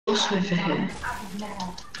boss over here.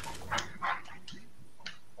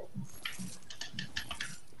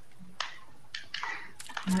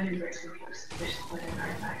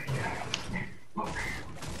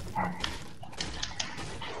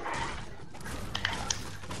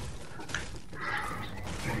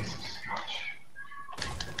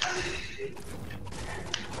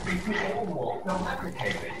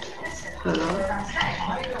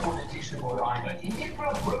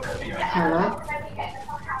 Hello? Hello?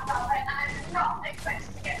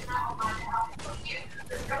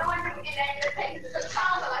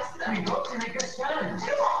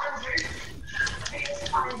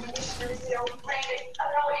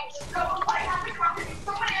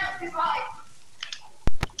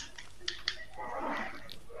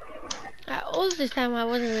 All this time I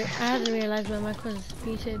hadn't realised my mic was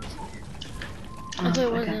muted. I thought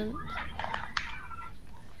it wasn't.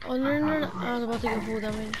 Oh no, I was about to go full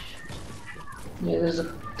damage. Yeah, there's a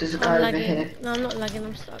guy over here. No, I'm not lagging,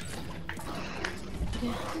 I'm stuck.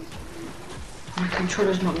 Okay. My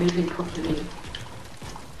controller's not moving properly.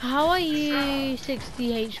 How are you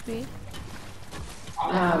 60 HP?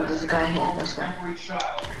 There's a guy here, that's why.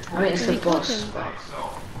 I mean, it's a boss.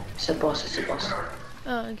 It's a boss, it's a boss.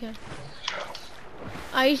 Oh, okay.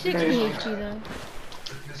 Are you 60 HP though?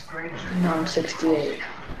 No, I'm 68.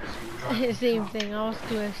 Same thing, I was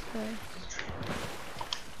close though.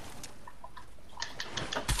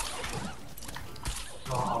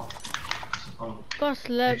 Got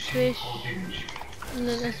slurp fish and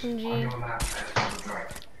an SMG.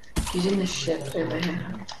 He's in the ship over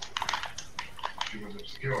here.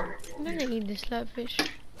 I'm gonna eat this slurp fish.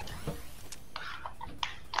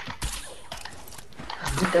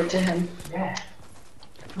 Go to him.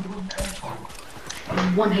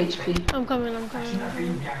 I'm 1 HP. I'm coming. Oh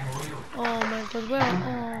my god,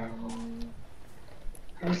 where? Oh.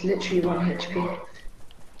 I was literally 1 HP.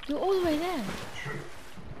 You're all the way there.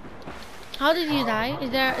 How did you die?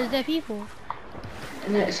 Is there people?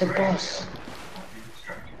 No, it's a boss.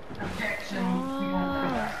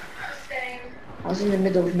 Oh. I was in the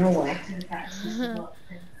middle of nowhere.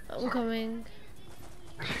 I'm coming.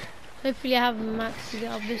 Hopefully I have max to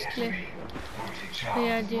get up this cliff. Oh,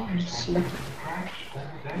 yeah, I do. I'm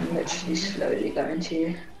literally slowly going to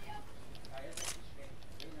you.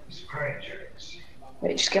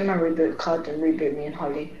 Wait, just get my reboot card and reboot me and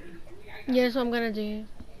Holly. Yeah, that's what I'm gonna do.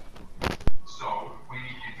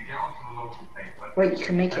 Wait, you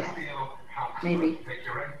can make it. Maybe.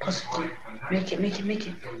 Possibly. Make it.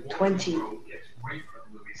 20.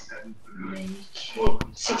 Make it.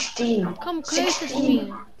 16. Come closer to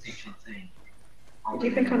me. What do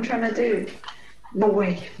you think I'm trying to do? No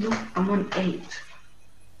way. No, I'm on 8.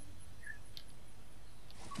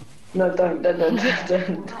 No, don't.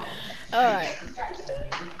 Alright.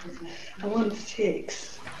 I'm on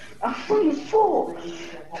 6. I'm on 4.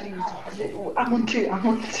 Please. I'm on 2.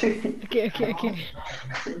 Okay.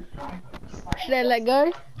 Should I let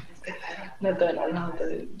go? No, don't.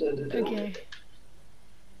 Okay.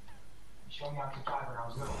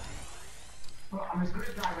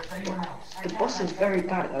 The boss is very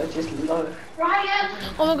bad though, just low. Ryan!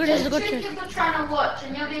 Oh my god, there's a good chest. People trying to watch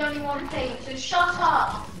and you're the only one paying, so shut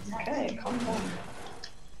up! Okay, calm down.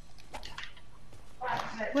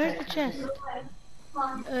 Where's the chest?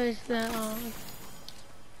 Oh, it's there. Oh.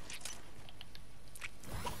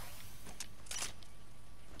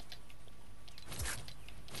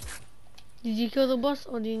 Did you kill the boss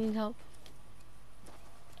or do you need help?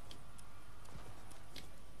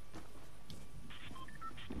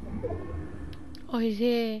 Oh, he's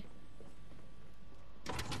here.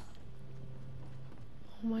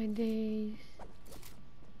 Oh my days.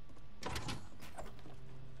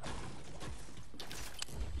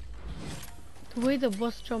 The way the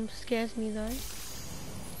boss jumps scares me though.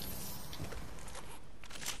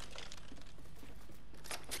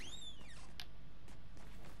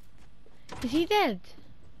 Is he dead?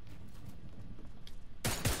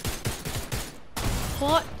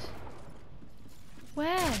 What?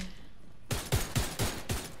 Where?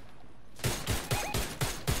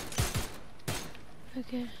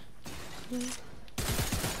 Okay.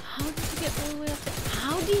 How did you get all the way up there?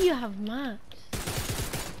 How do you have mats?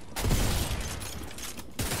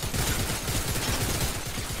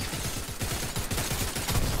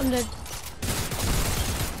 I'm dead.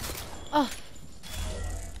 Oh.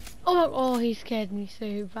 Oh my, oh, he scared me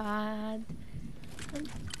so bad.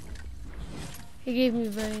 He gave me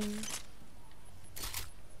veins.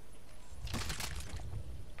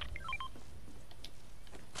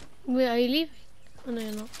 Wait, are you leaving? Oh no,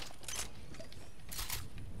 you're not.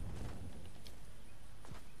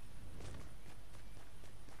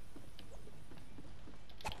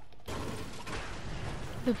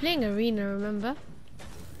 We're playing arena, remember?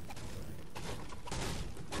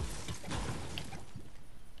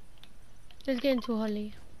 Let's get into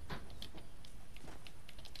Holly.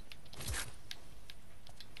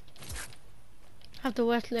 Have the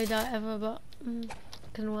worst loadout ever, but it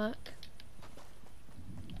can work.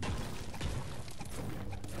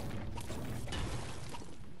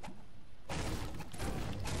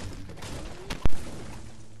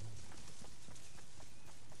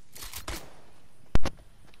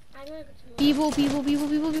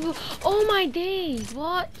 People. Oh my days,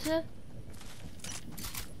 what?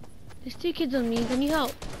 There's 2 kids on me, can you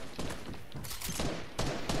help?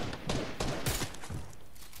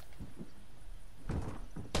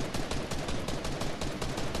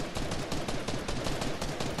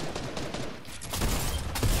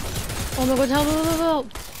 Oh my god, help.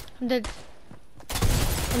 I'm dead.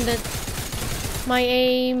 My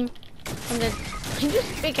aim. I'm dead. He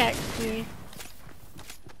just pickaxed me.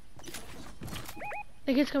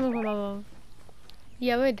 The kid's coming from above.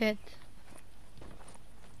 Yeah, we're dead.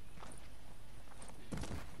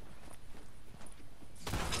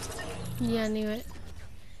 Yeah, I knew it.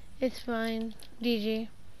 It's fine. GG.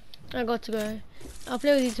 I got to go. I'll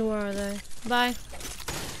play with you tomorrow though. Bye.